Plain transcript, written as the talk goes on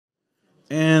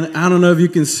And I don't know if you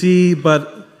can see,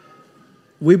 but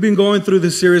we've been going through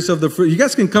the series of the fruit. You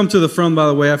guys can come to the front, by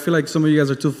the way. I feel like some of you guys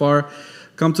are too far.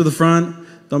 Come to the front.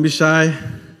 Don't be shy.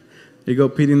 Here you go,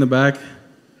 Pete in the back.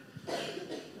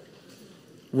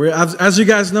 As you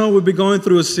guys know, we've been going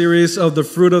through a series of the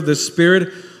fruit of the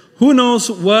Spirit. Who knows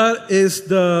what is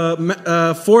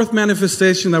the fourth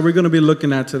manifestation that we're going to be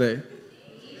looking at today?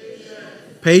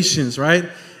 Patience, right?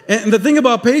 And the thing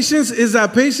about patience is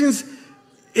that patience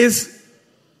is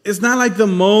not like the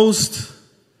most,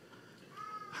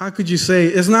 how could you say,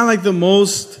 it's not like the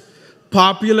most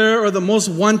popular or the most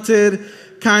wanted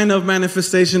kind of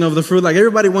manifestation of the fruit. Like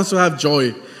everybody wants to have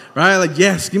joy, right? Like,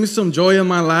 yes, give me some joy in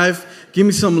my life. Give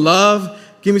me some love.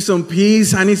 Give me some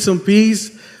peace. I need some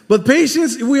peace. But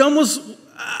patience, we almost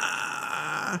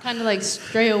kind of like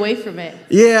stray away from it.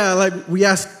 Yeah, like we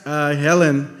asked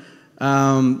Helen.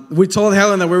 We told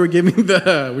Helen that we were giving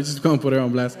we're just going to put her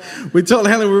on blast. Yeah. We told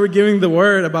Helen we were giving the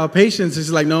word about patience.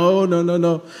 She's like,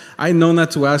 no. I know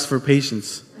not to ask for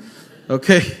patience.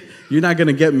 Okay? You're not going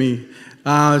to get me.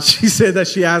 She said that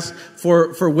she asked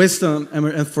for wisdom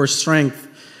and for strength.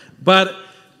 But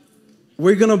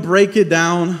we're going to break it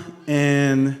down,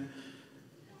 and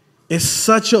it's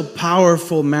such a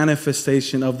powerful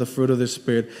manifestation of the fruit of the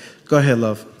Spirit. Go ahead,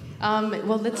 love.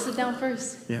 Well, let's sit down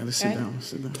first. Yeah, let's sit down.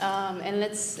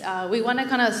 And we want to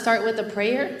kind of start with a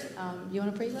prayer. You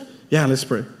want to pray, love? Yeah, let's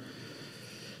pray.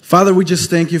 Father, we just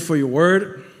thank you for your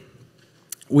word.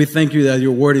 We thank you that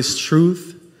your word is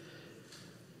truth.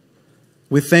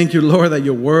 We thank you, Lord, that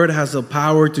your word has the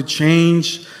power to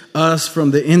change us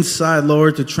from the inside,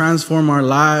 Lord, to transform our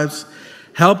lives.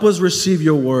 Help us receive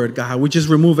your word, God. We just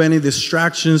remove any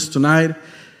distractions tonight.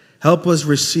 Help us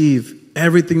receive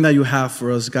everything that you have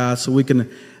for us, God, so we can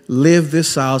live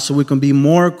this out, so we can be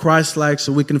more Christ-like,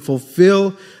 so we can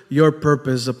fulfill your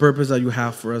purpose, the purpose that you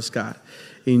have for us, God.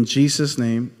 In Jesus'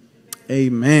 name,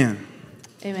 amen.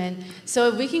 Amen. So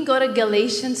if we can go to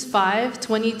Galatians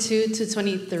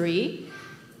 5:22-23,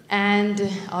 and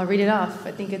I'll read it off.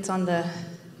 I think it's on the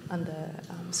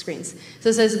screens. So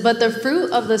it says, "But the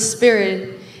fruit of the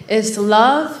Spirit is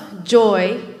love,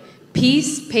 joy,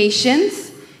 peace,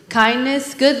 patience,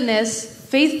 kindness, goodness,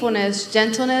 faithfulness,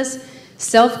 gentleness,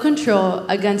 self-control.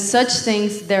 Against such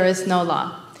things there is no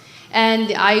law."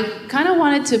 And I kind of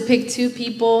wanted to pick two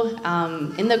people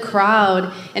in the crowd,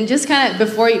 and just kind of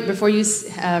before you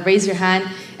raise your hand,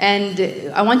 and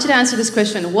I want you to answer this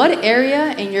question: what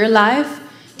area in your life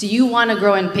do you want to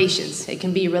grow in patience? It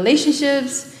can be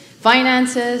relationships,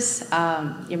 finances,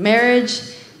 your marriage.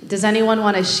 Does anyone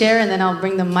want to share? And then I'll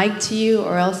bring the mic to you,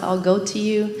 or else I'll go to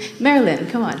you. Marilyn,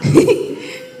 come on.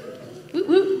 Woo,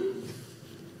 woo.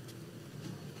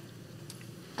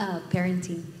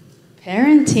 Parenting.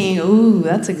 Parenting. Ooh,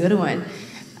 that's a good one.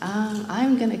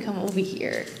 I'm going to come over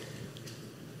here.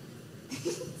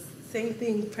 Same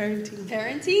thing, parenting.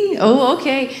 Parenting? Oh,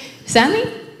 okay. Sammy?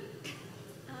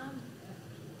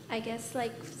 I guess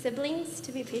like siblings,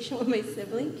 to be patient with my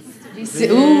siblings.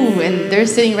 Ooh, and they're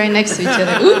sitting right next to each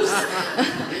other. Oops.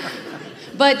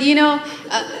 But, you know,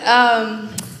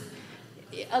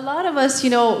 a lot of us, you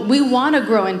know, we want to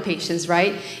grow in patience,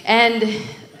 right? And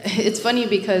it's funny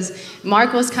because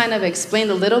Marcos kind of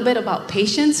explained a little bit about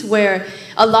patience, where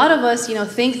a lot of us, you know,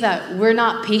 think that we're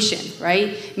not patient,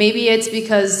 right? Maybe it's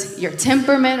because your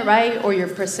temperament, right? Or your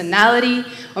personality,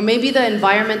 or maybe the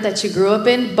environment that you grew up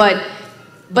in.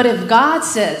 But if God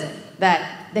says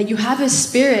that you have His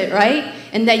Spirit, right?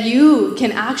 And that you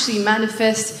can actually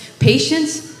manifest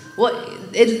patience, well,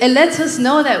 it lets us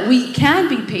know that we can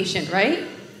be patient, right?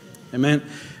 Amen.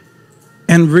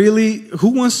 And really,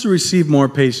 who wants to receive more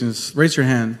patience? Raise your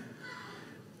hand.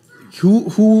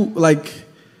 Who like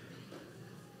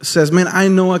says, man, I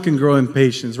know I can grow in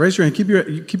patience. Raise your hand.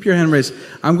 Keep your hand raised.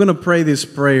 I'm going to pray this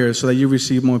prayer so that you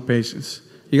receive more patience.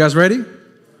 You guys ready?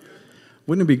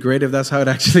 Wouldn't it be great if that's how it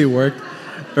actually worked?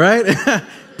 Right?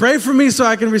 Pray for me so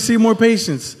I can receive more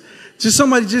patience. Just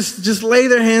somebody just lay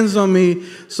their hands on me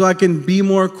so I can be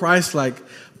more Christ-like.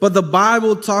 But the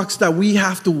Bible talks that we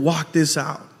have to walk this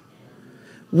out.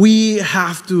 We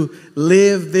have to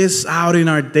live this out in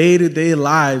our day-to-day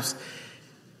lives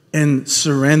and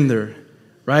surrender,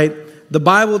 right? The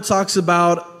Bible talks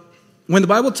about, when the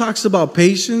Bible talks about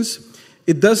patience,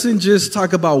 it doesn't just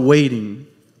talk about waiting.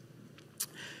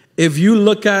 If you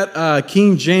look at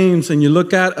King James and you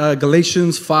look at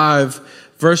Galatians 5,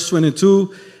 verse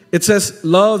 22, it says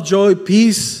love, joy,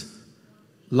 peace,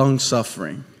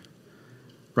 long-suffering,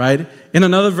 right? In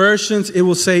another versions, it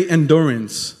will say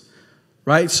endurance,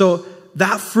 right? So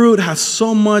that fruit has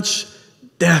so much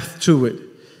depth to it.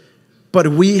 but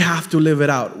we have to live it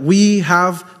out. We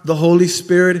have the Holy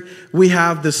Spirit. We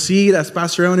have the seed, as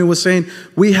Pastor Manny was saying.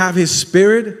 We have His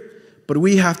Spirit, but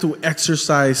we have to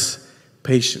exercise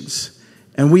patience.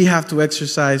 And we have to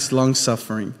exercise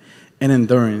long-suffering and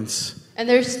endurance. And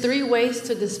there's 3 ways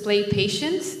to display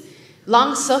patience.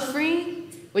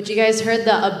 Long-suffering, which you guys heard,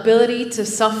 the ability to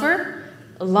suffer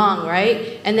long,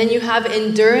 right? And then you have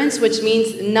endurance, which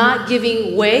means not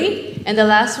giving way. And the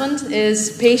last one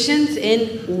is patience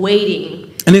in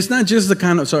waiting. And it's not just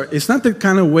it's not the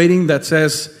kind of waiting that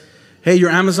says, hey,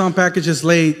 your Amazon package is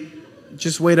late,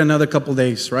 just wait another couple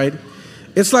days, right?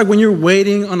 It's like when you're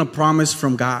waiting on a promise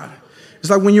from God. It's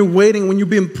like when you're waiting, when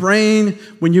you've been praying,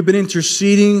 when you've been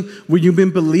interceding, when you've been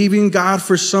believing God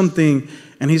for something,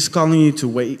 and He's calling you to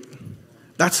wait.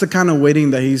 That's the kind of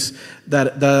waiting that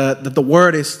the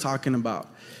Word is talking about.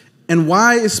 And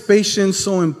why is patience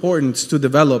so important to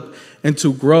develop and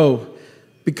to grow?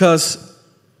 Because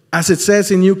as it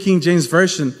says in New King James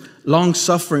Version, long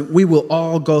suffering, we will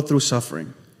all go through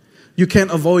suffering. You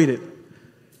can't avoid it.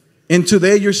 And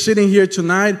today you're sitting here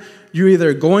tonight, you're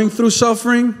either going through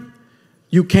suffering,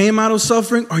 you came out of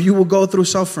suffering, or you will go through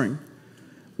suffering.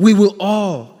 We will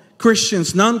all,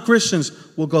 Christians, non-Christians,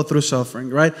 will go through suffering,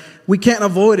 right? We can't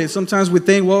avoid it. Sometimes we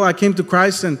think, well, I came to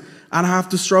Christ and I don't have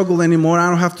to struggle anymore. I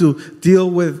don't have to deal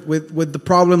with the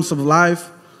problems of life.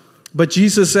 But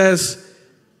Jesus says,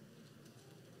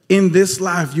 in this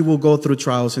life, you will go through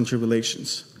trials and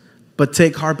tribulations. But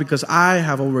take heart, because I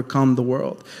have overcome the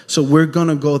world. So we're going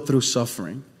to go through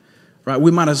suffering, right?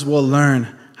 We might as well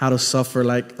learn how to suffer,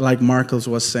 like Marcos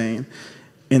was saying,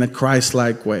 in a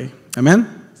Christ-like way.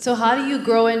 Amen? So how do you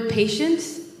grow in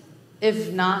patience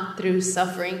if not through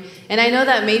suffering? And I know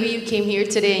that maybe you came here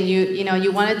today and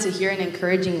you wanted to hear an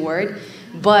encouraging word,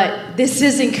 but this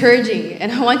is encouraging.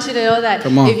 And I want you to know that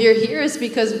if you're here, it's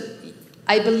because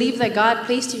I believe that God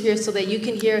placed you here so that you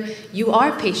can hear you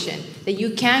are patient, that you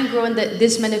can grow in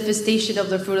this manifestation of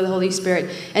the fruit of the Holy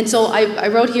Spirit. And so I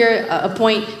wrote here a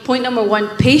point number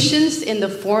 1, patience in the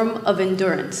form of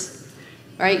endurance.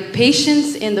 Right?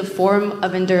 Patience in the form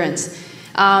of endurance.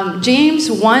 James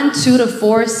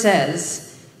 1:2-4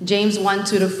 says, James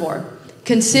 1:2-4,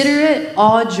 consider it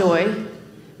all joy,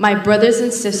 my brothers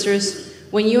and sisters,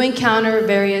 when you encounter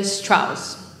various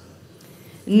trials,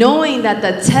 knowing that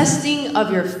the testing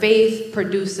of your faith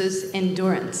produces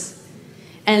endurance.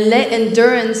 And let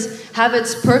endurance have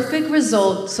its perfect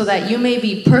result, so that you may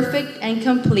be perfect and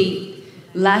complete,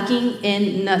 lacking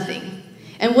in nothing.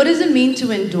 And what does it mean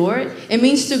to endure? It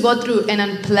means to go through an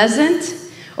unpleasant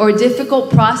or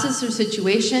difficult process or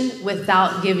situation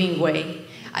without giving way.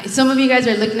 Some of you guys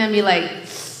are looking at me like,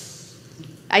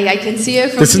 I can see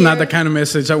it from This is here. not the kind of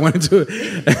message I wanted to.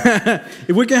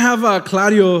 If we can have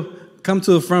Claudio come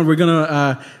to the front, we're going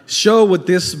to show what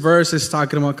this verse is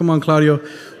talking about. Come on, Claudio.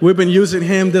 We've been using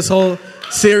him this whole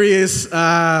series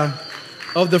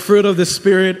of the fruit of the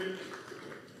Spirit.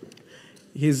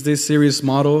 He's this series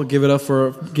model. Give it up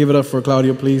for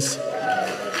Claudio, please.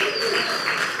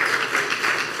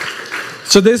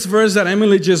 So this verse that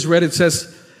Emily just read, it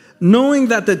says, knowing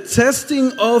that the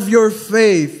testing of your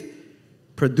faith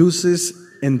produces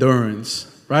endurance,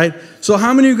 right? So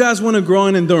how many of you guys want to grow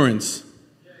in endurance?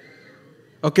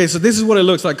 Okay, so this is what it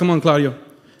looks like. Come on, Claudio.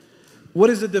 What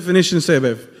is the definition, say,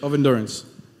 babe, of endurance?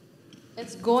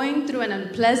 It's going through an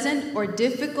unpleasant or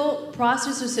difficult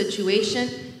process or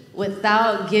situation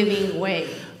without giving way.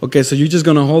 Okay, so you're just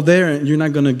going to hold there and you're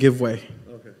not going to give way,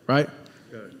 right?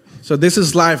 So this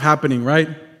is life happening, right?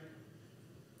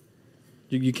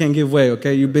 You can't give way,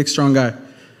 okay? You big, strong guy,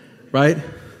 right?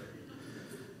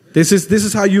 This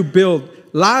is how you build.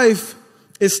 Life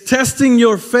is testing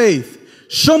your faith.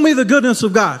 Show me the goodness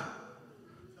of God.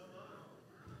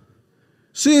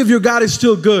 See if your God is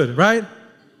still good, right?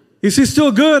 Is He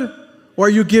still good, or are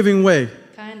you giving way?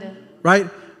 Kind of. Right?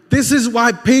 This is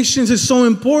why patience is so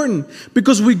important,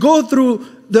 because we go through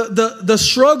the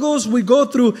struggles, we go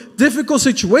through difficult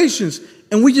situations,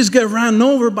 and we just get ran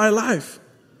over by life.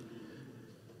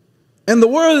 And the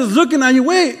world is looking at you,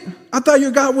 wait, I thought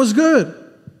your God was good.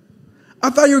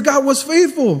 I thought your God was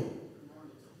faithful.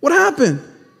 What happened?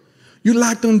 You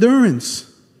lacked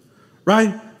endurance,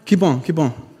 right? Keep on.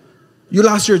 You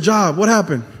lost your job. What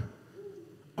happened?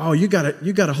 Oh, you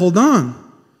gotta hold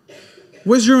on.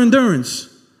 Where's your endurance?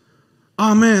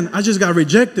 Oh man, I just got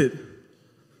rejected.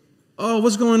 Oh,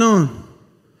 what's going on?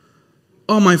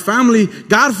 Oh, my family,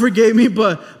 God forgave me,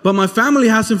 but my family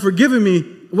hasn't forgiven me.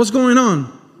 What's going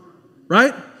on?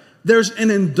 Right? There's an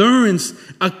endurance,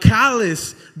 a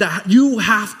callous that you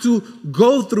have to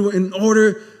go through in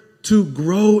order to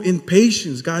grow in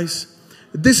patience, guys.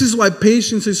 This is why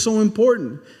patience is so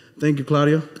important. Thank you,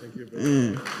 Claudio. Thank you.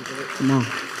 Man, come on.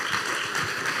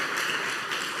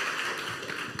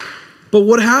 But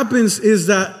what happens is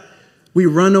that we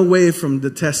run away from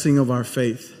the testing of our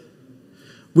faith.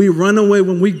 We run away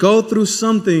when we go through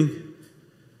something.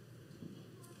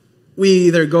 We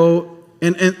either go,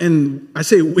 and I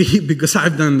say we because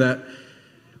I've done that.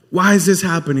 Why is this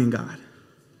happening, God?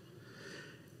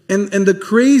 And the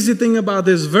crazy thing about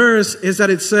this verse is that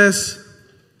it says,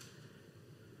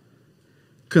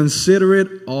 consider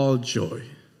it all joy.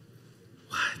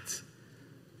 What?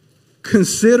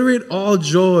 Consider it all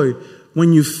joy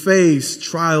when you face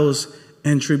trials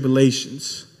and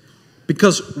tribulations.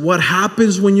 Because what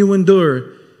happens when you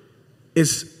endure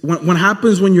is, what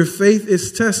happens when your faith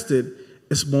is tested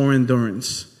is more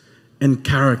endurance and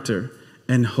character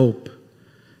and hope.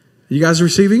 You guys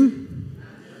receiving?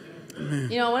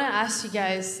 You know, I want to ask you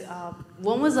guys,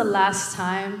 when was the last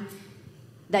time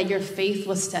that your faith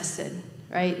was tested,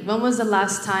 right? When was the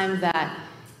last time that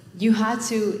you had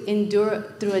to endure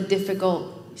through a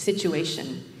difficult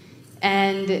situation?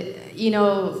 And, you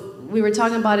know, we were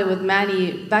talking about it with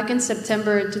Manny. Back in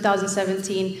September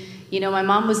 2017, you know, my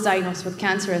mom was diagnosed with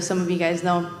cancer, as some of you guys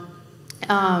know.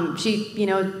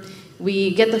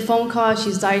 We get the phone call,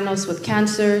 she's diagnosed with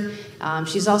cancer.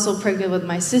 She's also pregnant with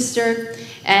my sister.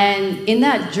 And in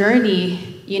that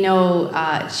journey, you know,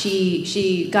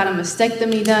 she got a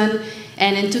mastectomy done.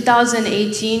 And in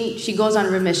 2018, she goes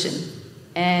on remission.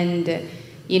 And,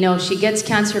 you know, she gets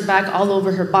cancer back all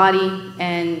over her body.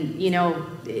 And, you know,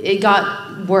 it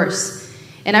got worse.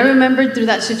 And I remember through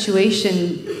that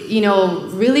situation, you know,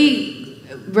 really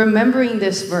remembering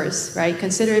this verse, right?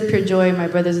 Consider it pure joy, my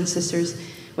brothers and sisters,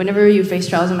 whenever you face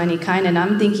trials of any kind. And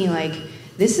I'm thinking, like,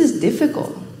 this is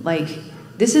difficult. Like,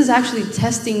 this is actually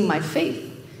testing my faith.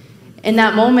 In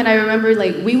that moment, I remember,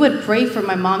 like, we would pray for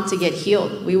my mom to get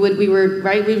healed. We were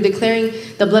declaring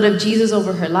the blood of Jesus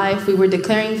over her life. We were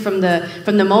declaring from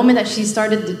the moment that she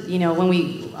started, you know,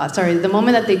 the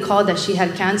moment that they called that she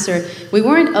had cancer, we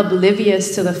weren't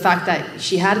oblivious to the fact that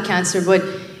she had cancer, but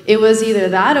it was either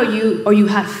that or you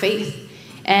had faith.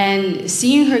 And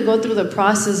seeing her go through the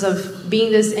process of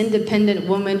being this independent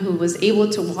woman who was able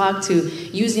to walk, to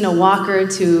using a walker,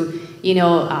 to, you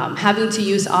know, having to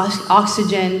use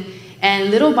oxygen,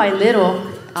 and little by little,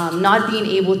 not being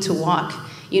able to walk.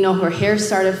 You know, her hair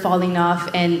started falling off,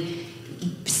 and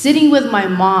sitting with my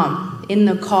mom in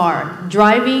the car,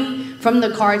 driving from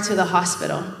the car to the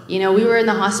hospital. You know, we were in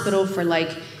the hospital for like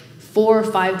 4 or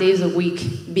 5 days a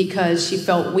week because she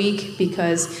felt weak,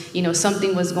 because, you know,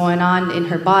 something was going on in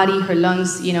her body. Her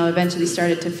lungs, you know, eventually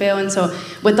started to fail. And so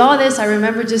with all this, I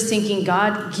remember just thinking,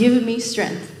 God, give me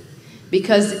strength,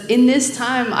 because in this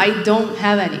time, I don't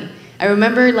have any. I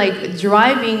remember, like,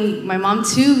 driving my mom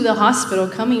to the hospital,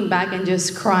 coming back and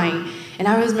just crying. And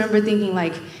I remember thinking,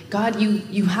 like, God,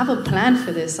 you have a plan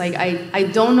for this. Like, I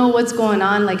don't know what's going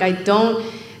on. Like, I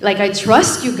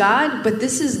trust you, God, but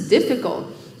this is difficult.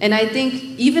 And I think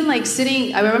even like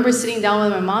I remember sitting down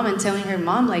with my mom and telling her,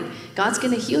 Mom, like, God's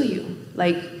going to heal you.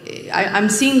 Like, I'm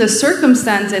seeing the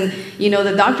circumstance, and, you know,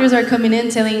 the doctors are coming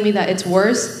in telling me that it's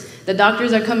worse. The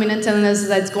doctors are coming in telling us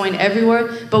that it's going everywhere.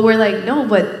 But we're like, no,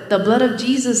 but the blood of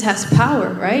Jesus has power,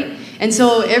 right? And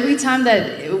so every time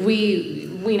that we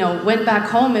you know, went back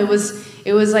home, it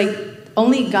was like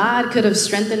only God could have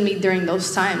strengthened me during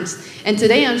those times. And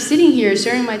today I'm sitting here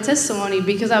sharing my testimony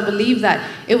because I believe that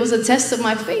it was a test of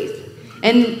my faith.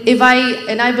 And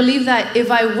I believe that if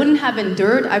I wouldn't have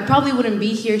endured, I probably wouldn't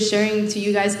be here sharing to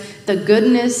you guys the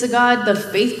goodness of God, the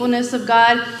faithfulness of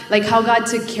God, like how God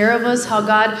took care of us, how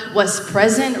God was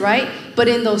present, right? But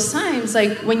in those times,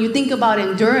 like when you think about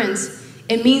endurance,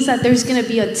 it means that there's going to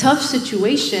be a tough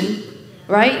situation,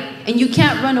 right? And you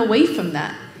can't run away from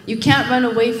that. You can't run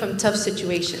away from tough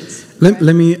situations. Let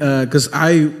me, because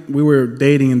we were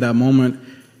dating in that moment,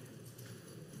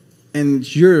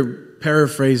 and you're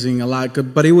paraphrasing a lot,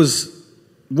 but it was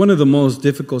one of the most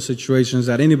difficult situations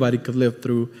that anybody could live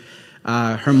through.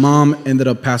 Her mom ended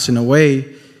up passing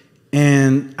away,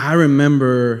 and I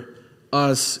remember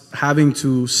us having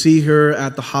to see her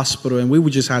at the hospital, and we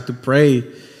would just have to pray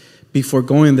before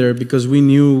going there because we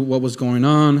knew what was going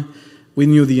on. We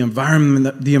knew the environment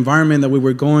that we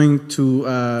were going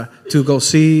to go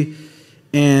see,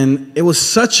 and it was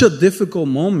such a difficult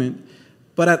moment.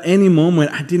 But at any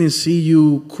moment, I didn't see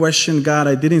you question God.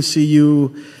 I didn't see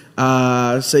you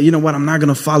say, you know what, I'm not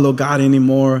going to follow God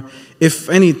anymore. If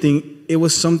anything, it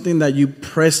was something that you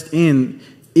pressed in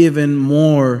even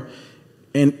more.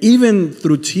 And even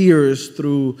through tears,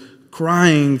 through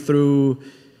crying, through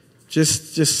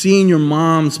just seeing your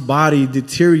mom's body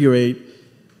deteriorate,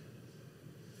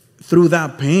 through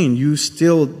that pain, you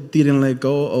still didn't let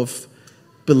go of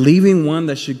believing, one,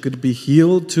 that she could be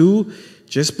healed, two,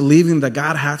 just believing that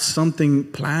God had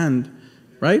something planned,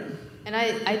 right? And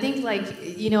I think,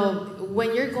 like, you know,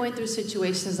 when you're going through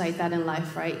situations like that in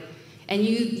life, right? And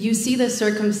you see the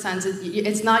circumstances,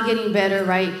 it's not getting better,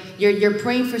 right? You're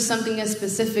praying for something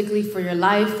specifically for your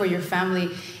life, for your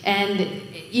family, and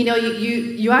you know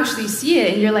you actually see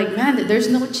it, and you're like, man, there's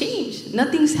no change,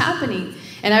 nothing's happening.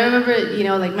 And I remember, you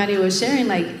know, like Manny was sharing,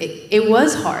 like it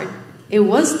was hard, it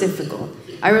was difficult.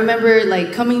 I remember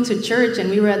like coming to church, and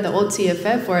we were at the old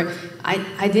CFF where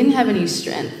I didn't have any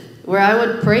strength, where I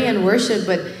would pray and worship,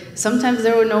 but sometimes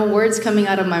there were no words coming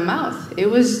out of my mouth. It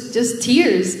was just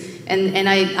tears. And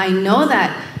I know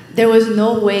that there was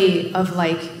no way of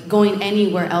like going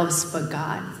anywhere else but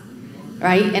God,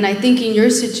 right? And I think in your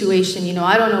situation, you know,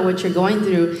 I don't know what you're going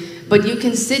through, but you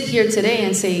can sit here today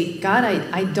and say, God,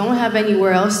 I don't have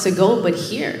anywhere else to go but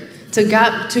here, to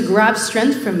grab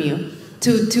strength from you,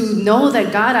 to know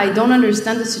that, God, I don't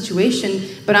understand the situation,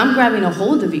 but I'm grabbing a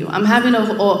hold of you. I'm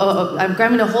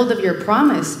grabbing a hold of your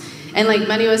promise. And like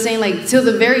Manny was saying, like till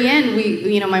the very end,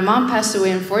 you know, my mom passed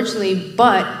away, unfortunately,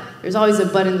 but there's always a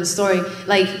but in the story.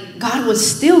 Like, God was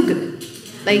still good.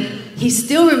 Like, he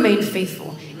still remained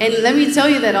faithful. And let me tell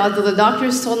you that although the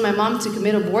doctors told my mom to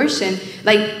commit abortion,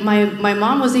 like, my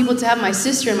mom was able to have my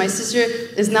sister, and my sister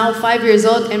is now 5 years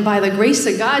old, and by the grace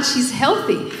of God, she's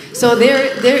healthy. So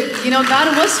you know,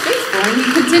 God was faithful, and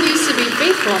he continues to be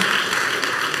faithful.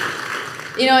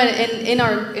 You know, and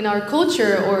in our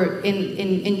culture or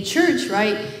in church,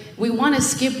 right, we want to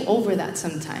skip over that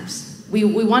sometimes. We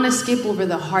want to skip over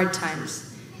the hard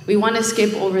times. We want to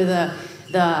skip over the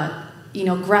you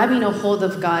know, grabbing a hold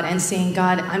of God and saying,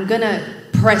 God, I'm going to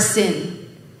press in,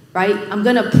 right? I'm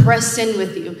going to press in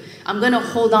with you. I'm going to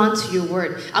hold on to your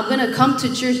word. I'm going to come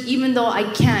to church even though I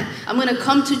can't. I'm going to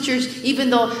come to church even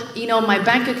though, you know, my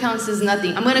bank account says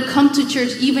nothing. I'm going to come to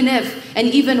church even if, and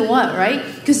even what, right?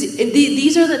 Because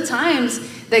these are the times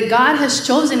that God has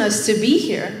chosen us to be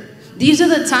here. These are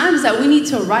the times that we need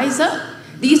to rise up.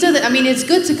 These are I mean, it's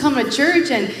good to come to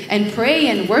church and pray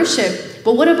and worship,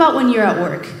 but what about when you're at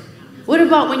work? What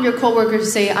about when your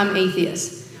coworkers say, I'm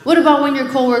atheist? What about when your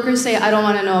coworkers say, I don't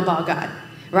want to know about God?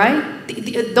 Right?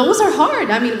 Those are hard.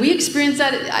 I mean, we experience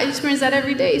that. I experience that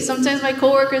every day. Sometimes my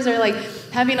coworkers are like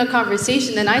having a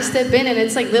conversation, and I step in, and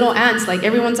it's like little ants. Like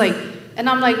everyone's like, and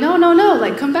I'm like, no,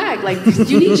 like come back. Like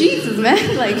you need Jesus,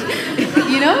 man. Like,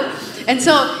 you know. And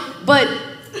so, but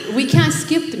we can't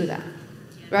skip through that,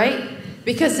 right?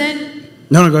 Because then...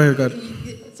 No, go ahead.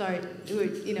 Sorry,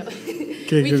 you know.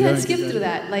 Okay, we can't skip through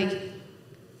that. Like,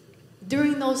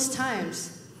 during those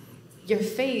times, your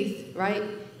faith, right,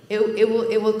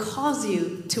 it will cause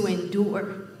you to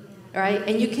endure, right?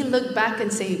 And you can look back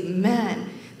and say, man,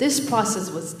 this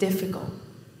process was difficult.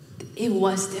 It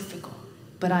was difficult,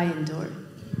 but I endured.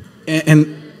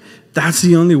 And that's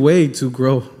the only way to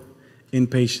grow in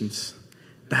patience.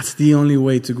 That's the only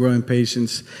way to grow in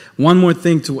patience. One more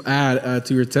thing to add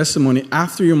to your testimony.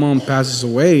 After your mom passes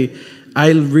away,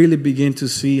 I really begin to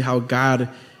see how God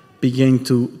began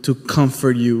to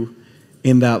comfort you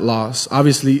in that loss.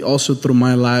 Obviously, also through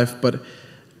my life. But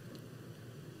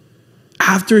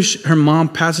after her mom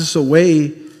passes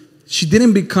away, she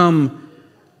didn't become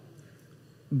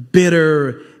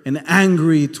bitter and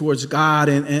angry towards God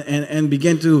and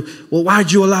begin to, well,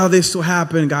 why'd you allow this to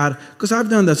happen, God? Because I've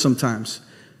done that sometimes.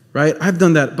 Right? I've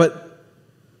done that. But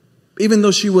even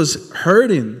though she was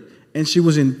hurting and she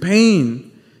was in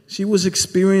pain, she was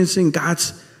experiencing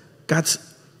God's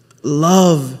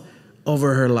love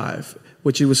over her life,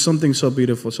 which it was something so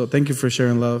beautiful. So thank you for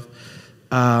sharing love.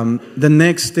 The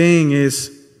next thing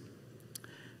is,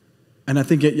 and I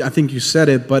think you said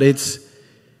it, but it's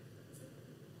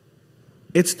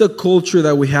the culture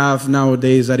that we have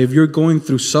nowadays that if you're going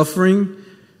through suffering,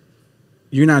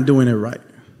 you're not doing it right.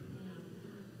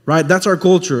 Right? That's our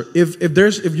culture.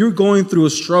 If you're going through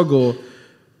a struggle,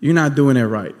 you're not doing it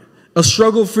right. A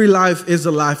struggle-free life is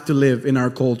a life to live in our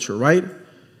culture, right?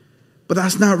 But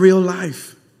that's not real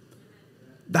life.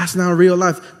 That's not real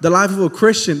life. The life of a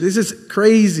Christian, this is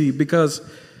crazy because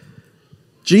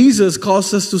Jesus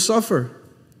calls us to suffer.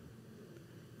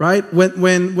 Right?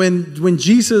 When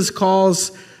Jesus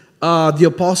calls the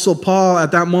Apostle Paul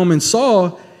at that moment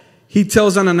Saul, he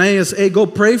tells Ananias, hey, go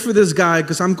pray for this guy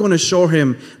because I'm going to show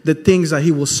him the things that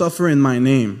he will suffer in my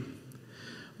name.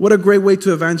 What a great way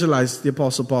to evangelize the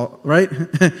Apostle Paul, right?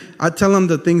 I tell him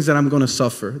the things that I'm going to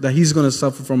suffer, that he's going to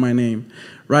suffer for my name,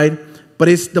 right? But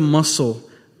it's the muscle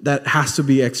that has to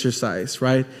be exercised,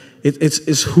 right?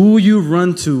 It's who you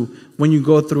run to when you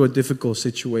go through a difficult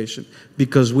situation,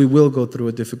 because we will go through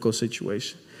a difficult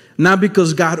situation. Not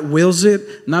because God wills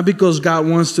it, not because God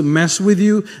wants to mess with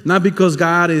you, not because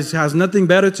God has nothing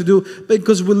better to do, but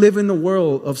because we live in a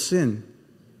world of sin.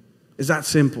 It's that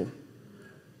simple.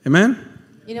 Amen?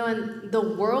 You know, and the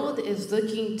world is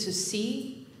looking to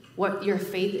see what your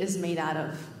faith is made out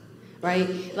of,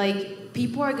 right? Like,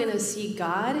 people are going to see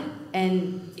God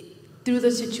and through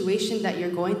the situation that you're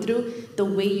going through, the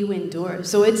way you endure.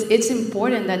 So it's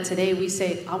important that today we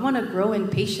say, I want to grow in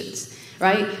patience,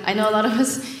 right? I know a lot of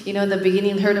us, in the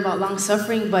beginning heard about long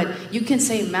suffering, but you can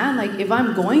say, man, like, if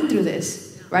I'm going through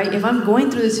this, right? If I'm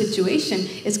going through this situation,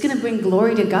 it's going to bring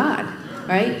glory to God,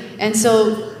 right? And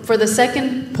so for the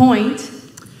second point,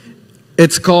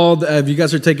 it's called, if you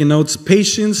guys are taking notes,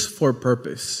 patience for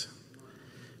purpose.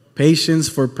 Patience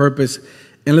for purpose.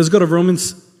 And let's go to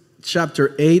Romans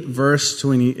chapter 8, verse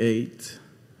 28.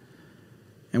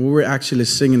 And we were actually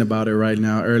singing about it right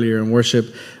now earlier in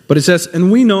worship. But it says,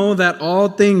 and we know that all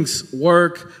things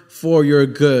work for your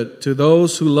good, to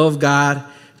those who love God,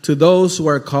 to those who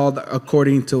are called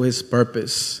according to his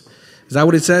purpose. Is that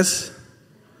what it says?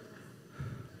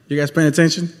 You guys paying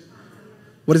attention?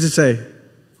 What does it say?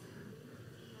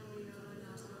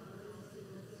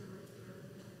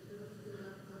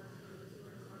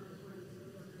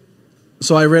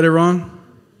 So I read it wrong?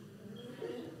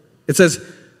 It says,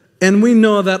 and we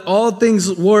know that all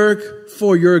things work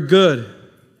for your good.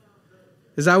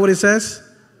 Is that what it says?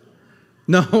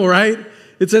 No, right?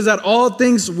 It says that all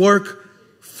things work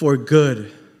for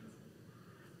good.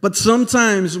 But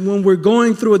sometimes when we're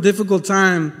going through a difficult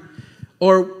time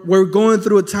or we're going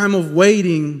through a time of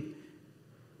waiting,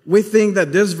 we think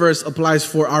that this verse applies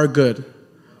for our good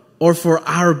or for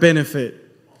our benefit.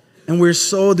 And we're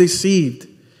so deceived.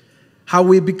 How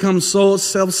we become so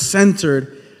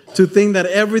self-centered to think that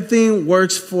everything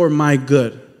works for my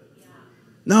good.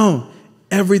 No,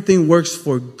 everything works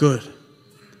for good,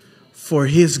 for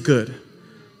his good,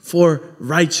 for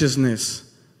righteousness,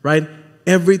 right?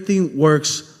 Everything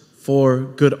works for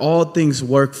good. All things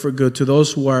work for good to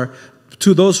those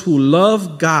who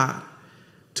love God,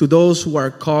 to those who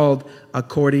are called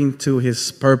according to his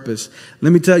purpose.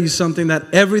 Let me tell you something,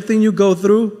 that everything you go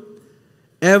through,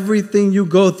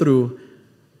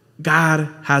 God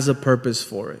has a purpose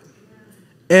for it.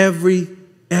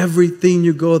 Everything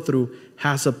you go through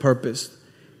has a purpose.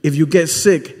 If you get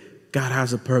sick, God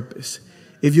has a purpose.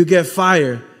 If you get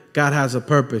fired, God has a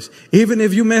purpose. Even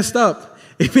if you messed up,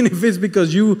 even if it's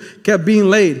because you kept being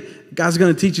late, God's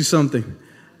going to teach you something,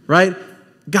 right?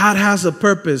 God has a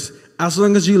purpose. As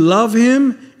long as you love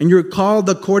him and you're called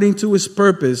according to his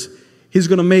purpose, he's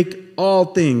going to make all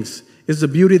things. It's the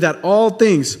beauty that all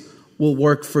things will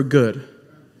work for good.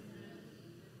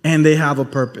 And they have a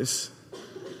purpose.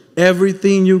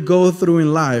 Everything you go through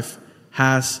in life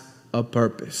has a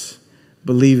purpose.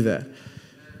 Believe that.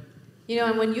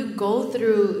 And when you go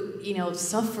through,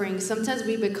 suffering, sometimes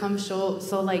we become so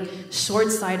like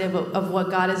short-sighted of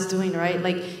what God is doing, right?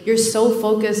 Like, you're so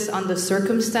focused on the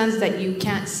circumstance that you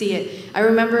can't see it. I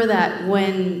remember that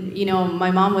when, my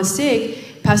mom was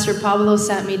sick, Pastor Pablo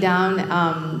sat me down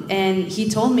and he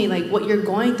told me, like, what you're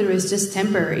going through is just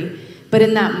temporary. But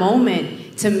in that moment,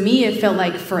 to me, it felt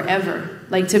like forever.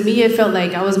 Like, to me, it felt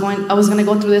like I was going to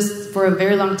go through this for a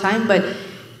very long time. But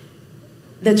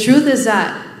the truth is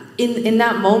that in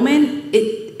that moment,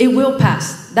 it will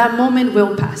pass. That moment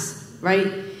will pass, right?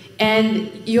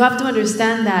 And you have to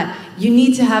understand that you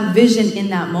need to have vision in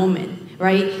that moment,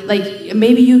 right? Like,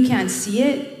 maybe you can't see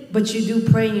it, but you do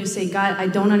pray and you say, God, I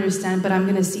don't understand, but I'm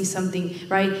going to see something,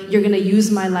 right? You're going to use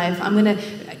my life.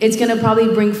 It's going to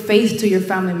probably bring faith to your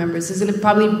family members. It's going to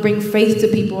probably bring faith to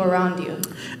people around you.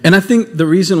 And I think the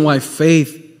reason why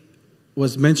faith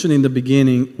was mentioned in the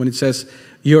beginning, when it says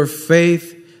your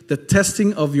faith, the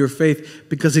testing of your faith,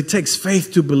 because it takes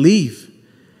faith to believe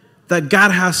that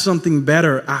God has something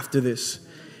better after this.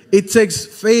 It takes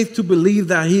faith to believe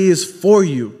that he is for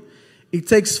you. It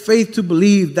takes faith to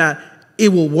believe that it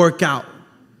will work out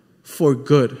for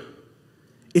good.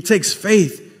 It takes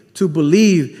faith to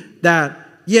believe that,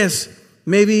 yes,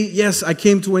 I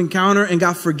came to encounter and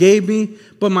God forgave me,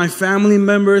 but my family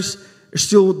members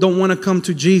still don't want to come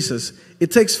to Jesus.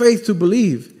 It takes faith to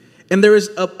believe. And there is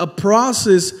a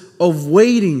process of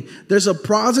waiting. There's a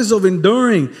process of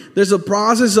enduring. There's a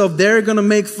process of they're going to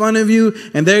make fun of you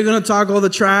and they're going to talk all the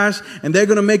trash and they're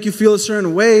going to make you feel a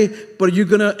certain way, but you're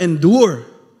going to endure.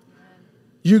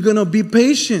 You're going to be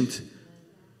patient,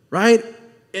 right?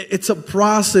 It's a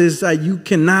process that you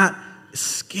cannot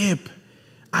skip.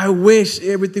 I wish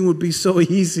everything would be so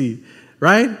easy,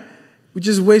 right? We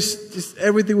just wish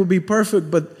everything would be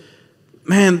perfect, but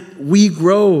man, we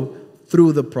grow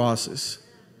through the process.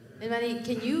 And Manny,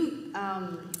 can you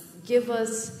give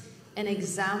us an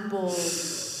example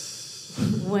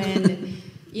when,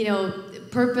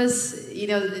 purpose,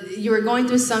 you were going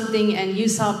through something and you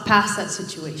saw past that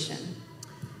situation?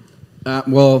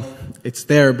 Well, it's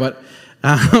there, but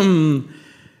I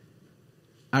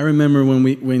remember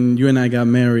when you and I got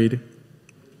married.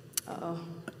 Uh-oh.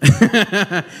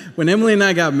 When Emily and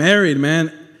I got married,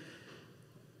 man,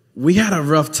 we had a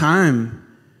rough time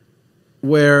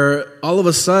where all of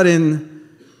a sudden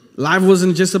life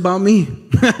wasn't just about me.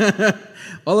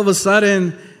 All of a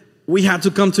sudden we had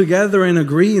to come together and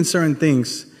agree in certain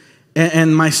things.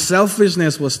 And my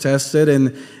selfishness was tested,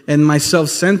 and my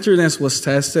self-centeredness was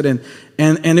tested, and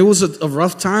it was a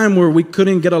rough time where we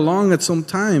couldn't get along at some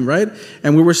time, right?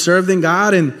 And we were serving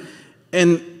God, and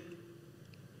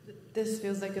this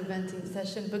feels like a venting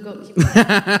session, but go keep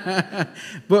going.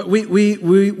 But we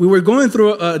were going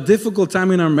through a difficult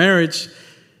time in our marriage,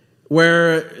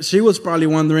 where she was probably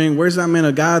wondering, where's that man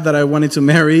of God that I wanted to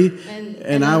marry?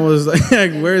 And I was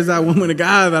like, where's that woman of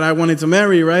God that I wanted to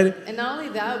marry, right? And not only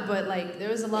that, but like there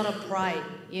was a lot of pride,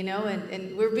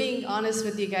 and we're being honest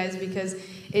with you guys because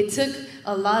it took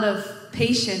a lot of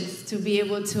patience to be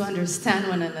able to understand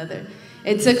one another.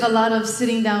 It took a lot of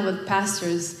sitting down with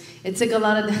pastors. It took a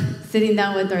lot of sitting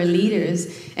down with our leaders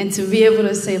and to be able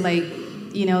to say like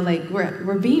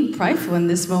we're being prideful in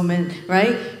this moment,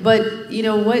 right? But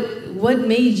what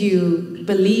made you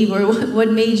believe, or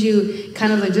what made you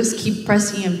kind of like just keep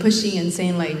pressing and pushing and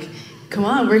saying like, come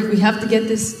on, we have to get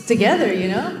this together,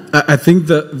 I think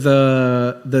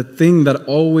the thing that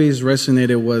always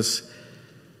resonated was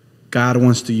God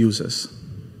wants to use us.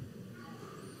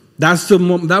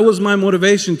 That was my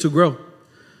motivation to grow.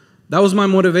 That was my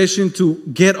motivation to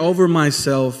get over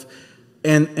myself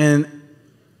and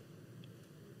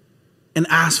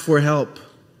ask for help.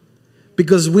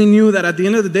 Because we knew that at the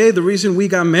end of the day, the reason we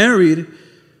got married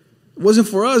wasn't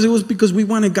for us. It was because we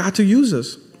wanted God to use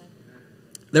us.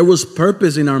 There was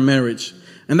purpose in our marriage.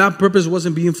 And that purpose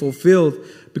wasn't being fulfilled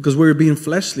because we were being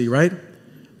fleshly, right?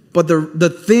 But the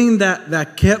thing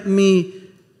that kept me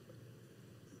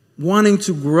wanting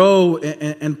to grow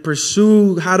and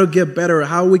pursue how to get better,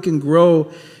 how we can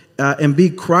grow and be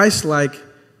Christ-like,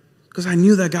 because I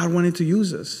knew that God wanted to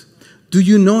use us. Do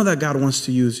you know that God wants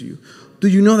to use you? Do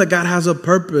you know that God has a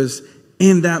purpose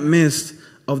in that midst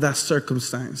of that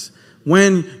circumstance?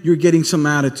 When you're getting some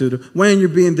attitude, when you're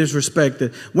being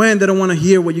disrespected, when they don't want to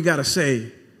hear what you got to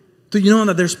say. Do you know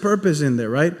that there's purpose in there,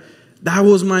 right? That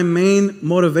was my main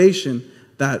motivation,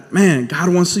 that, man, God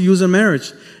wants to use a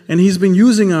marriage. And He's been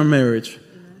using our marriage.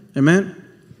 Amen?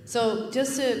 So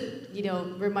just to,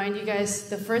 remind you guys,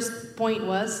 the first point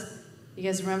was, you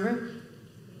guys remember?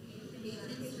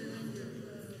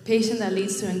 Patience that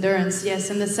leads to endurance. Yes.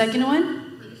 And the second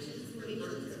one?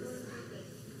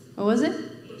 What was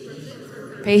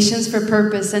it? Patience for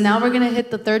purpose. And now we're going to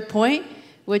hit the third point,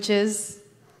 which is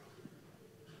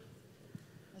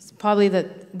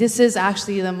this is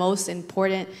actually the most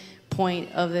important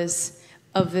point of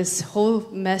this whole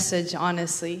message,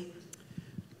 honestly.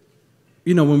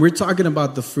 When we're talking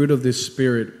about the fruit of this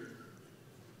Spirit,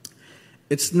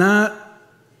 it's not,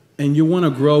 and you want to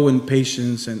grow in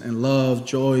patience and love,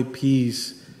 joy,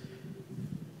 peace.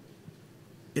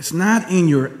 It's not in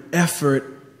your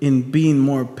effort in being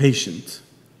more patient.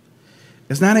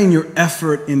 It's not in your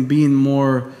effort in being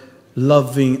more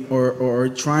loving or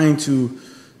trying to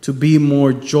be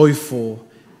more joyful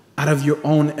out of your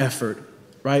own effort,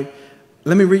 right?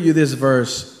 Let me read you this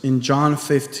verse in John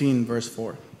 15, verse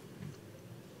 4.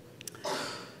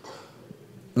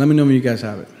 Let me know when you guys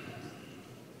have it.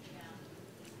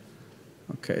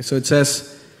 Okay, so it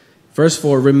says, verse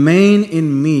 4, remain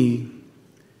in me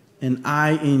and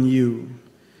I in you.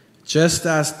 Just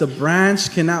as the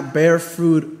branch cannot bear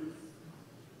fruit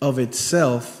of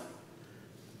itself,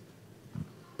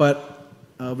 but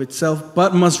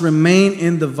must remain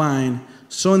in the vine,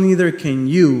 so neither can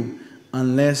you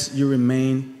unless you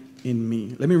remain in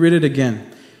me. Let me read it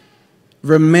again.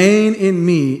 Remain in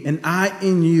me and I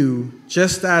in you,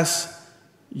 just as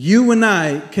you and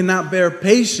I cannot bear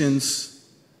patience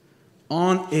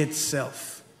on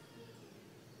itself.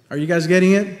 Are you guys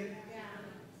getting it? Yeah.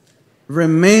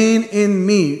 Remain in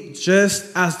me,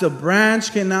 just as the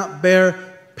branch cannot bear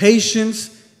patience,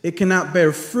 it cannot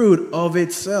bear fruit of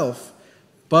itself,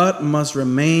 but must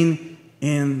remain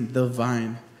in the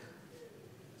vine.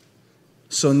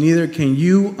 So neither can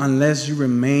you unless you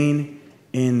remain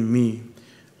in me.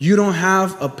 You don't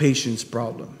have a patience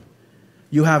problem.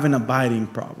 You have an abiding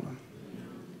problem.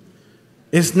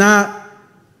 It's not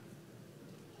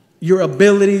your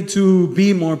ability to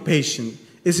be more patient.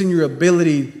 It's in your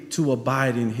ability to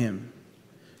abide in Him.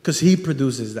 Because He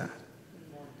produces that.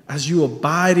 as you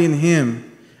abide in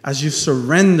Him, as you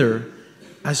surrender,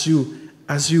 as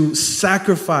you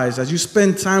sacrifice, as you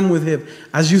spend time with Him,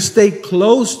 as you stay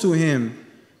close to Him,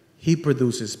 He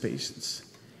produces patience.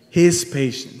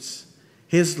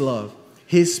 His love,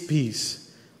 His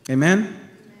peace. Amen?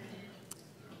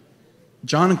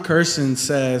 John Curson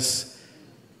says,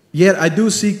 "Yet I do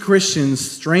see Christians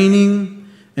straining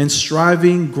and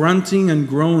striving, grunting and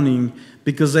groaning,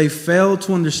 because they fail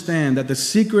to understand that the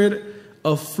secret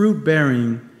of fruit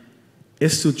bearing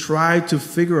is to try to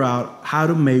figure out how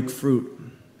to make fruit.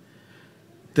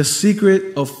 The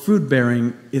secret of fruit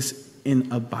bearing is in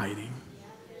abiding."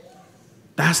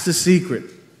 That's the secret.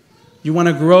 You want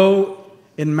to grow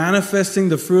in manifesting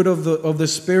the fruit of the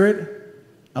Spirit?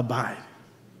 Abide.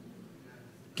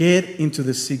 Get into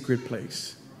the secret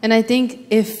place. And I think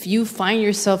if you find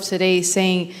yourself today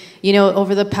saying, you know,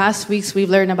 over the past weeks we've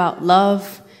learned about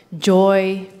love,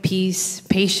 joy, peace,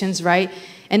 patience, right?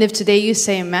 And if today you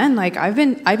say, man, like I've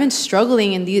been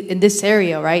struggling in this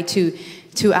area, right?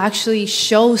 To actually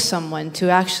show someone, to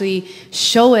actually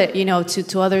show it, you know,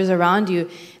 to others around you.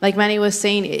 Like Manny was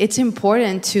saying, it's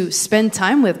important to spend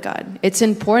time with God. It's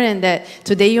important that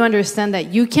today you understand that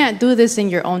you can't do this in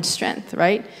your own strength,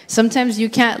 right? Sometimes you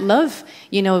can't love,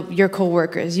 you know, your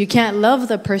coworkers. You can't love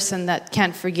the person that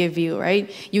can't forgive you, right?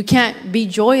 You can't be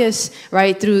joyous,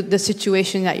 right, through the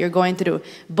situation that you're going through.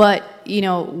 But, you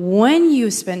know, when you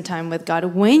spend time with God,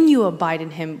 when you abide in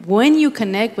Him, when you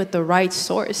connect with the right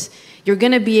source, you're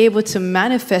going to be able to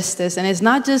manifest this. And it's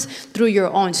not just through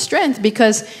your own strength,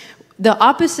 because the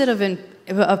opposite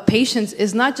of patience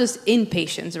is not just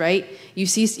impatience, right? You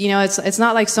see, you know, it's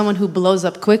not like someone who blows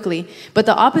up quickly. But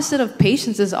the opposite of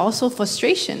patience is also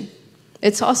frustration.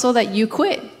 It's also that you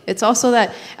quit. It's also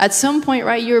that at some point,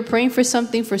 right, you were praying for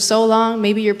something for so long.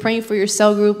 Maybe you're praying for your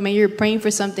cell group. Maybe you're praying for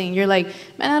something. And you're like,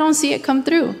 man, I don't see it come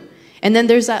through. And then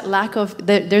there's that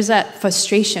there's that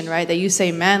frustration, right? That you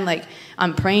say, man, like,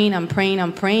 I'm praying,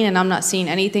 and I'm not seeing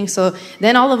anything. So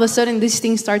then all of a sudden, these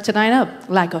things start to line up.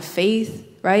 Lack of faith,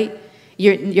 right?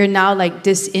 You're now like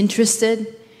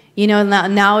disinterested. You know,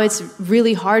 now it's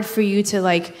really hard for you to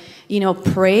like, you know,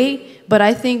 pray. But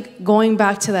I think going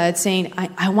back to that, saying,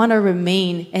 I want to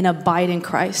remain and abide in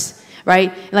Christ,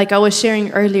 right? Like I was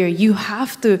sharing earlier, you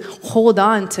have to hold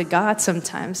on to God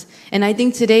sometimes. And I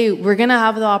think today we're going to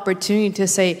have the opportunity to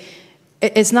say,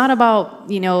 it's not about,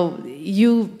 you know,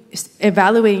 you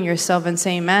evaluating yourself and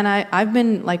saying, man, I've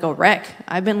been like a wreck.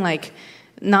 I've been like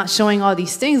not showing all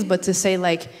these things, but to say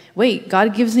like, wait,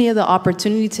 God gives me the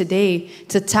opportunity today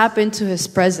to tap into His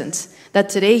presence. That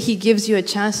today He gives you a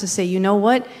chance to say, you know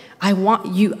what?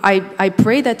 I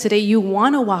pray that today you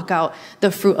want to walk out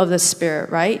the fruit of the Spirit,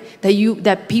 right?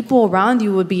 That people around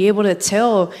you would be able to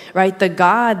tell, right, the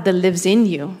God that lives in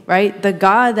you, right? The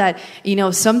God that, you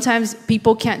know, sometimes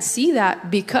people can't see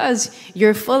that because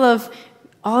you're full of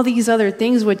all these other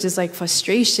things, which is like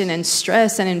frustration and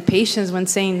stress and impatience when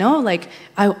saying, no, like,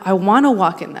 I want to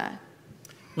walk in that.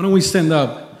 Why don't we stand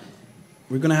up?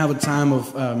 We're going to have a time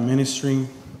of ministering.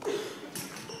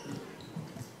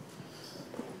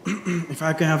 If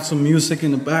I can have some music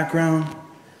in the background.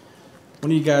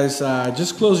 One of you guys,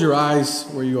 just close your eyes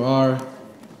where you are.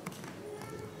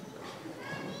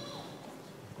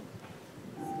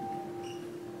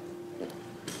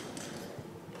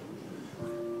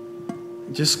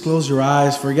 Just close your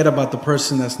eyes. Forget about the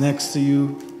person that's next to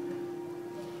you.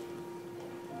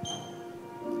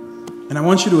 And I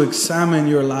want you to examine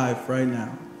your life right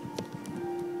now.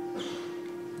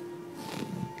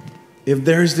 If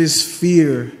there's this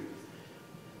fear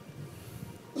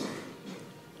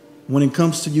when it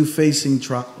comes to you facing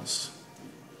trials,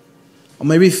 or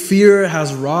maybe fear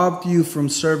has robbed you from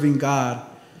serving God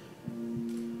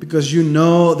because you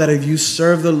know that if you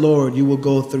serve the Lord, you will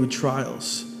go through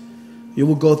trials. You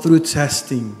will go through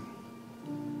testing.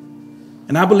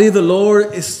 And I believe the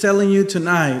Lord is telling you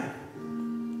tonight,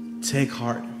 take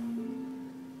heart.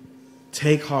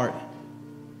 Take heart.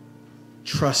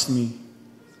 Trust me.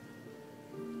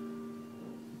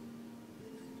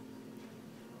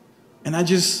 And I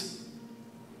just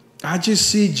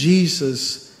see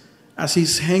Jesus as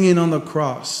He's hanging on the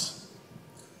cross.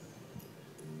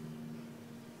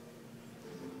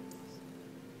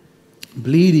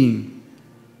 Bleeding,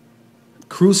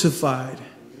 crucified,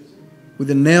 with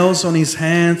the nails on His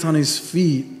hands, on His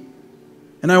feet.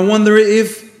 And I wonder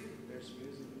if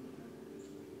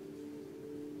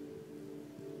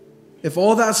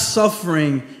all that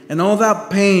suffering and all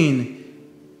that pain,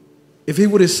 if He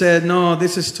would have said, no,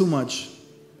 this is too much.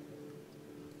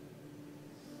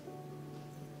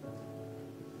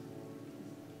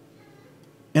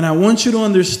 And I want you to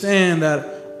understand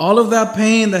that all of that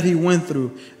pain that he went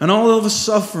through, and all of the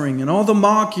suffering, and all the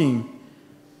mocking,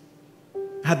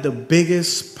 had the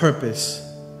biggest purpose,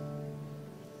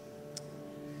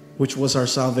 which was our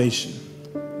salvation.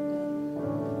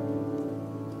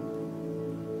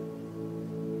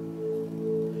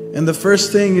 And the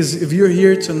first thing is, if you're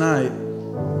here tonight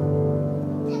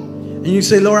and you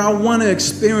say, Lord, I want to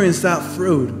experience that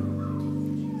fruit.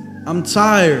 I'm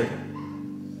tired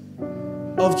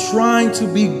of trying to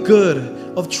be good,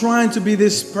 of trying to be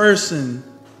this person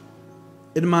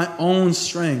in my own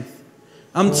strength.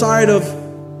 I'm tired of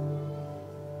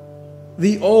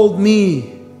the old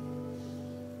me.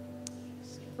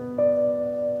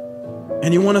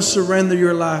 And you want to surrender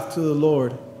your life to the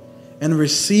Lord and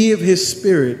receive His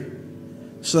Spirit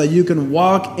so that you can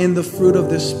walk in the fruit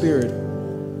of the Spirit.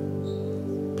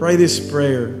 Pray this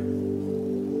prayer.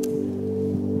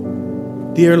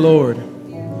 Dear Lord,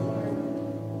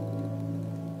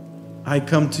 I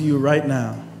come to you right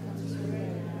now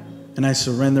and I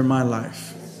surrender my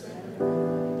life.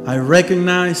 I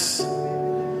recognize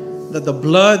that the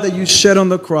blood that you shed on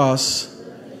the cross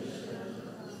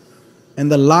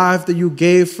and the life that you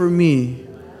gave for me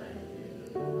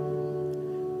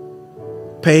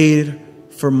paid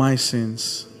for my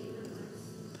sins.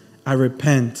 I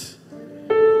repent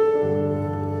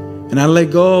and I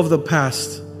let go of the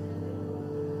past.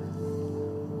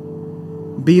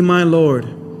 Be my Lord.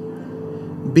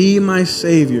 Be my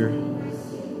Savior.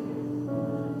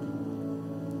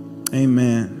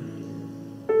 Amen.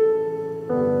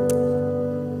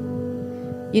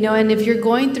 You know, and if you're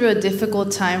going through a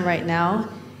difficult time right now,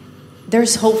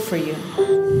 there's hope for you.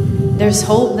 There's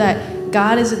hope that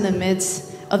God is in the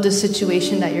midst of the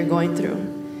situation that you're going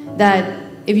through. That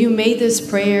if you made this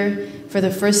prayer for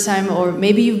the first time, or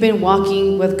maybe you've been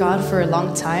walking with God for a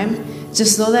long time,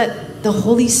 just know that the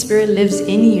Holy Spirit lives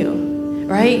in you,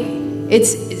 right?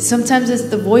 Sometimes it's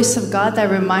the voice of God that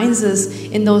reminds us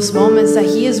in those moments that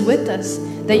He is with us,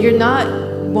 that you're not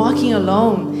walking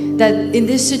alone, that in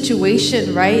this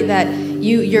situation, right, that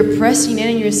you're pressing in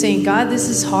and you're saying, God, this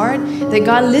is hard, that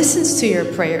God listens to your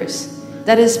prayers,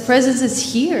 that His presence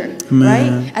is here,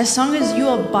 right? As long as you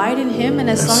abide in Him, and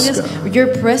as long as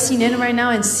you're pressing in right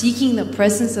now and seeking the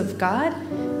presence of God,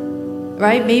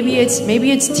 right? Maybe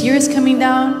it's tears coming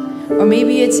down, or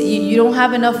maybe it's you don't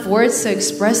have enough words to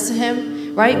express to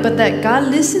Him, right? But that God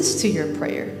listens to your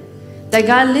prayer. That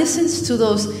God listens to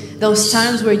those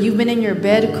times where you've been in your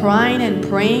bed crying and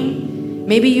praying.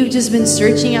 Maybe you've just been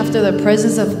searching after the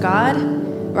presence of God,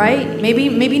 right?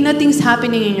 Maybe nothing's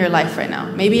happening in your life right now.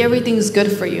 Maybe everything's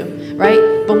good for you,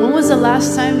 right? But when was the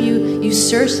last time you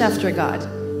searched after God?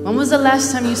 When was the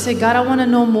last time you said, God, I want to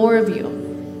know more of you.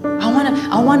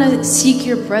 I want to seek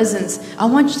your presence. I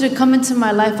want you to come into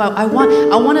my life. I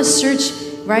want to search,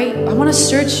 right? I want to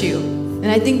search you. And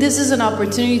I think this is an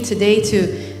opportunity today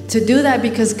to do that,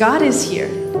 because God is here.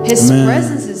 His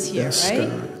presence is here, yes, right?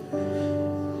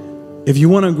 God. If you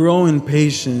want to grow in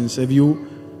patience, if you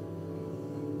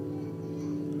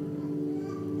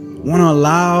want to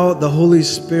allow the Holy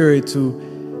Spirit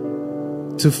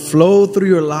to flow through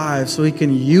your life so He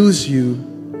can use you,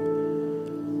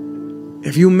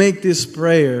 if you make this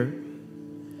prayer,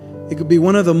 it could be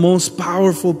one of the most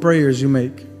powerful prayers you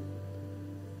make.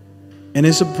 And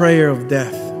it's a prayer of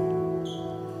death.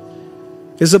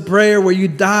 It's a prayer where you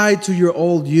die to your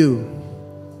old you.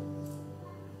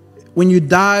 When you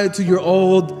die to your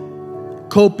old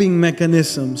coping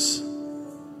mechanisms.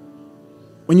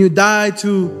 When you die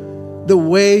to the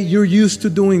way you're used to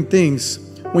doing things.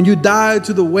 When you die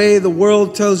to the way the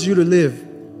world tells you to live.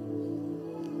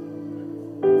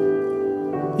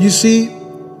 You see,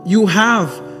 you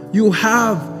have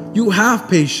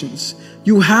patience.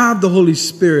 You have the Holy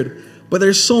Spirit. But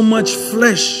there's so much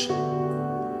flesh.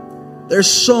 There's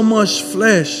so much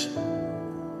flesh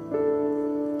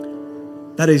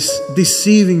that is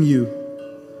deceiving you.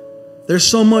 There's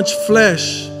so much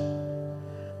flesh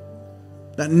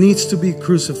that needs to be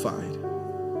crucified,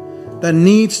 that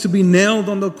needs to be nailed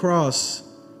on the cross.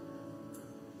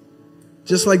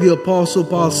 Just like the Apostle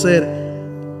Paul said,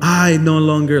 I no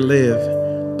longer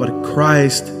live, but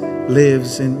Christ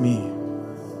lives in me.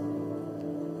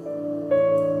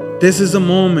 This is the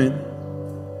moment.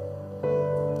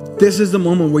 This is the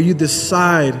moment where you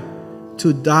decide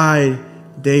to die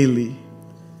daily,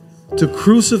 to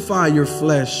crucify your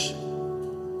flesh.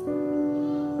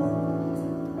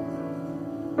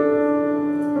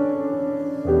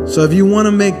 So if you want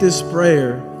to make this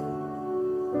prayer,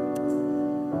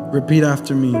 repeat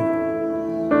after me.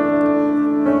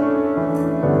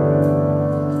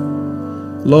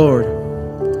 Lord,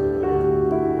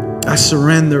 I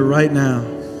surrender right now.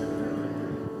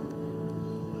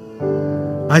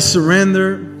 I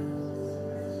surrender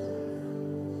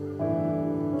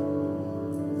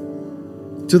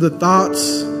to the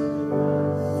thoughts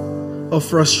of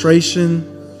frustration,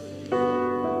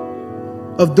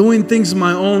 of doing things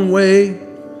my own way.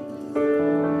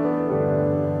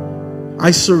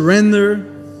 I surrender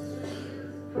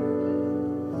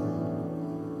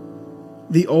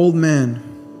the old man,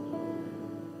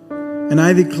 and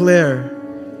I declare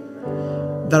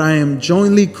that I am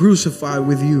jointly crucified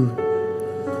with you.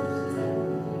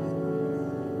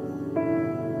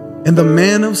 And the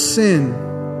man of sin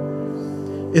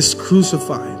is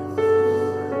crucified.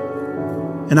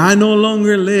 And I no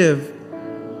longer live,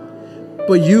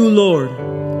 but you, Lord,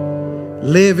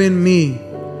 live in me,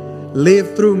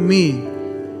 live through me,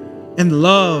 and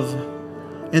love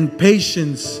and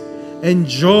patience and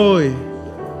joy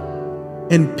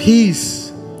and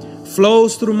peace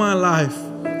flows through my life.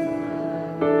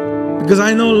 Because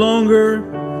I no longer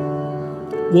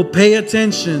will pay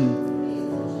attention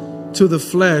to the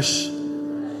flesh,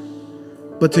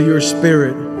 but to your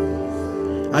spirit.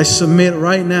 I submit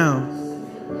right now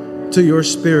to your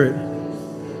spirit,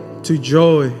 to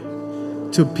joy,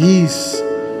 to peace,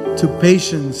 to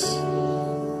patience.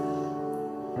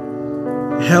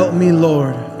 Help me,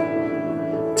 Lord.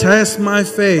 Test my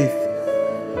faith.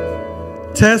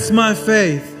 Test my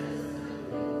faith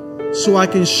so I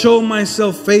can show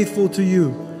myself faithful to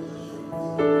you.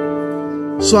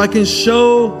 So I can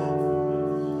show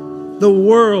the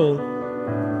world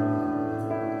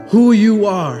who you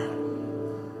are.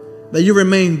 That you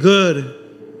remain good,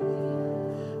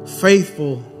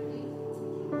 faithful.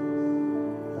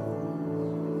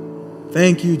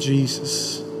 Thank you,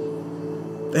 Jesus.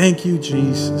 Thank you,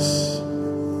 Jesus.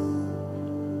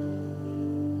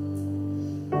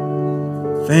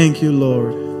 Thank you,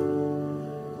 Lord.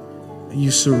 You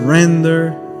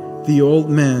surrender the old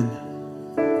man.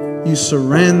 You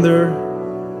surrender.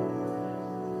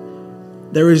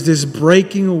 There is this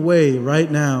breaking away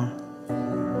right now.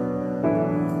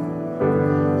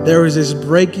 There is this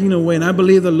breaking away. And I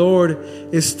believe the Lord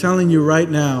is telling you right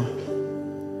now.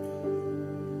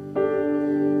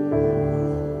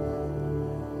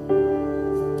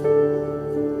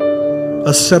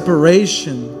 A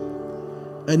separation.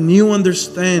 A new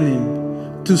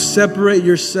understanding. To separate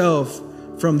yourself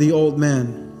from the old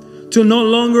man. To no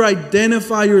longer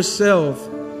identify yourself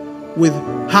with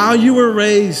how you were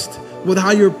raised. With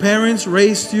how your parents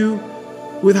raised you.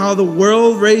 With how the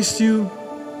world raised you.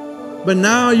 But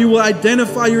now you will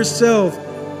identify yourself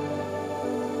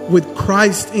with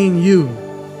Christ in you.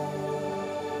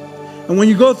 And when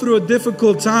you go through a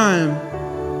difficult time,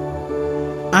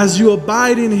 as you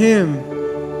abide in Him,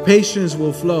 patience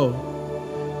will flow.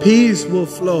 Peace will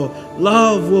flow.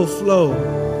 Love will flow.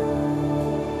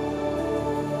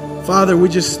 Father, we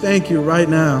just thank you right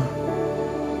now.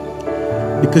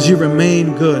 Because you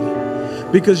remain good.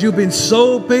 Because you've been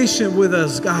so patient with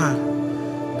us, God.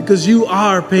 Because you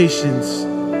are patience.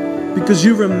 Because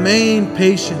you remain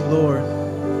patient, Lord.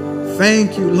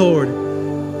 Thank you, Lord.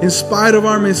 In spite of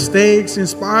our mistakes, in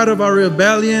spite of our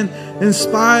rebellion, in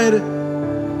spite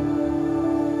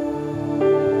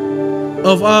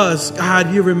of us,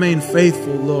 God, you remain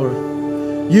faithful, Lord.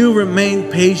 You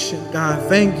remain patient, God.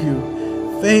 Thank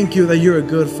you. Thank you that you're a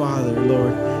good Father,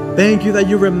 Lord. Thank you that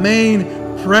you remain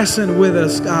present with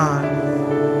us, God.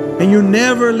 And you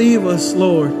never leave us,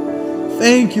 Lord.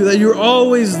 Thank you that you're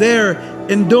always there,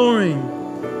 enduring.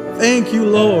 Thank you,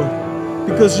 Lord,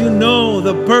 because you know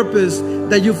the purpose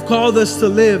that you've called us to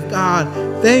live, God.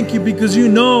 Thank you because you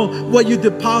know what you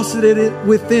deposited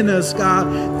within us,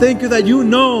 God. Thank you that you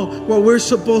know what we're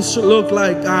supposed to look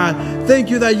like, God.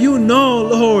 Thank you that you know,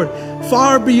 Lord,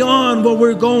 far beyond what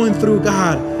we're going through,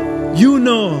 God. You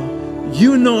know,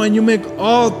 and you make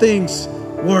all things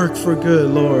work for good,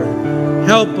 Lord.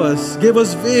 Help us. Give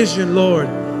us vision, Lord.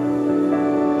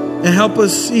 And help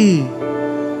us see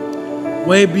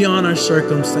way beyond our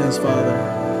circumstance,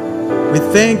 Father. We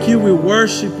thank you. We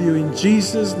worship you in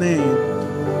Jesus' name.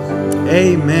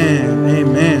 Amen.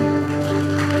 Amen.